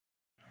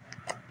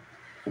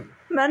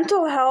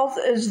Mental health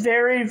is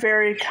very,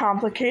 very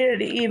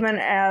complicated, even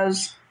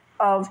as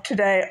of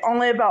today.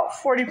 Only about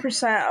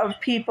 40% of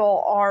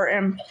people are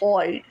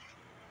employed.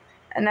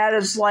 And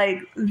that's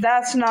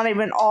not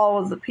even all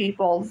of the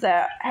people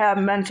that have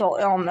mental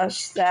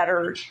illness that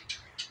are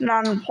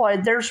not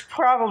employed. There's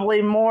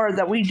probably more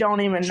that we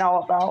don't even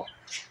know about.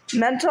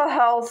 Mental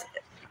health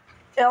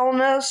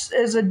illness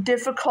is as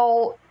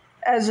difficult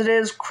as it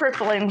is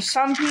crippling.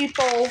 Some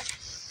people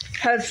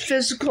have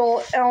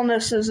physical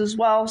illnesses as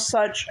well,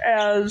 such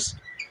as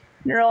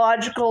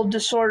neurological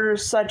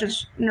disorders such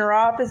as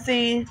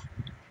neuropathy,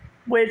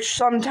 which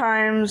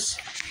sometimes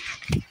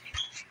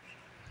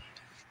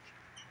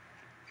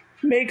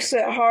makes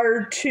it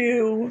hard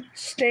to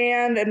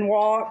stand and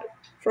walk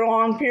for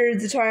long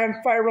periods of time,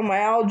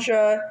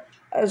 fibromyalgia,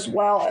 as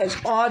well as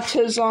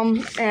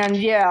autism. And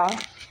yeah,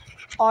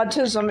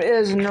 autism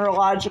is a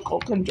neurological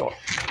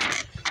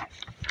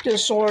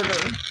disorder.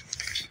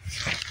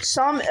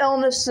 Some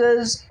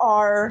illnesses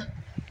are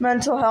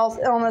mental health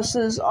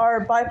illnesses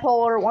are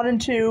bipolar 1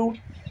 and 2,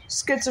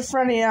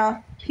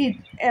 schizophrenia,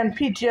 and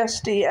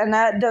PTSD, and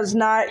that does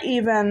not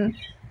even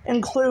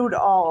include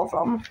all of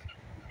them.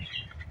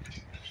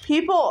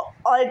 People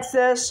like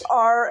this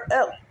are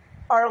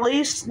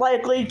least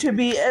likely to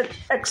be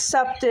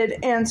accepted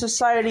in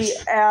society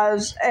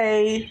as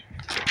a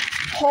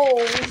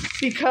whole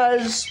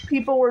because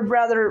people would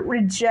rather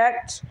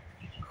reject,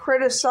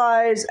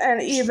 criticize,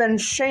 and even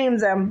shame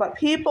them. But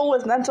people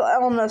with mental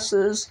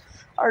illnesses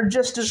are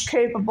just as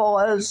capable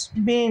as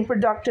being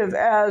productive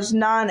as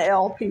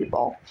non-ill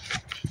people.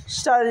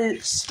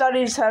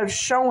 Studies have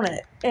shown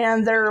it,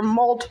 and there are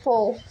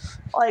multiple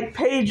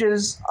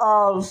pages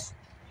of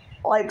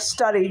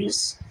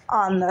studies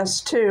on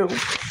this too.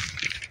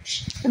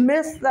 The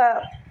myth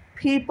that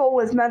people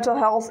with mental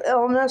health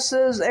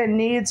illnesses and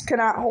needs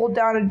cannot hold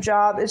down a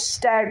job is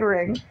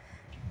staggering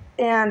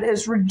and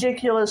is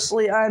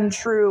ridiculously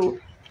untrue.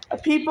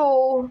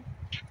 People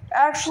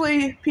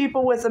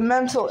with a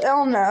mental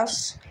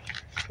illness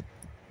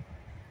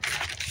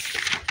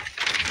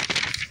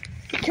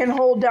can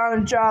hold down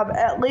a job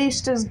at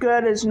least as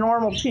good as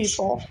normal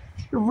people.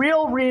 The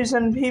real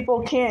reason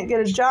people can't get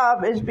a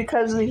job is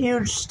because of the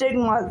huge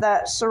stigma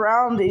that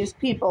surround these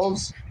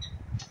people's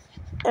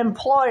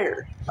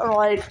employer,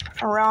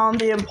 around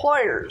the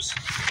employers.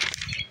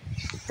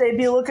 They'd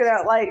be looking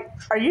at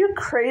are you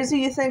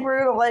crazy? You think we're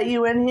going to let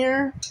you in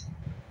here?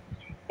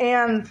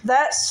 And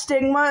that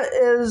stigma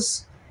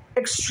is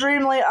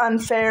extremely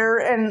unfair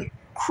and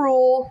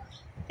cruel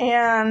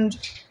and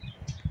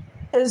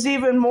is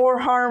even more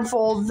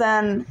harmful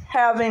than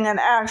having an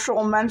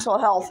actual mental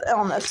health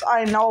illness.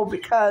 I know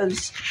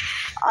because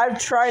I've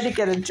tried to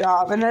get a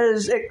job, and it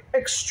is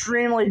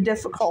extremely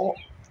difficult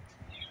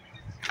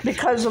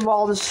because of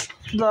all the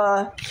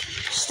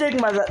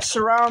stigma that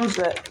surrounds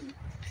it.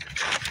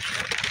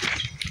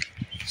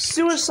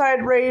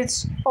 Suicide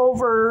rates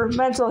over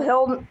mental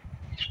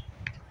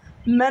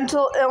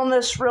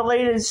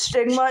illness-related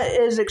stigma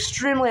is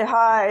extremely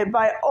high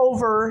by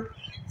over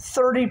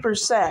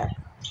 30%.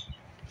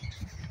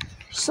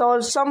 So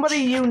if somebody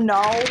you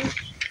know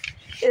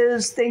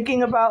is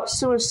thinking about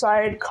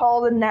suicide,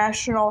 call the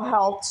National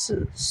Health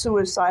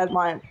Suicide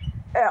Line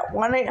at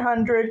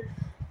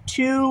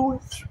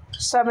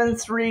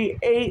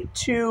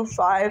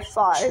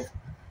 1-800-273-8255.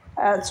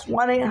 That's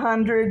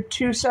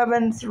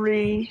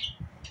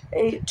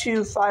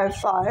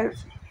 1-800-273-8255.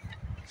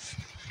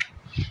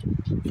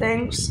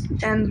 Thanks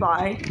and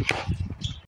bye.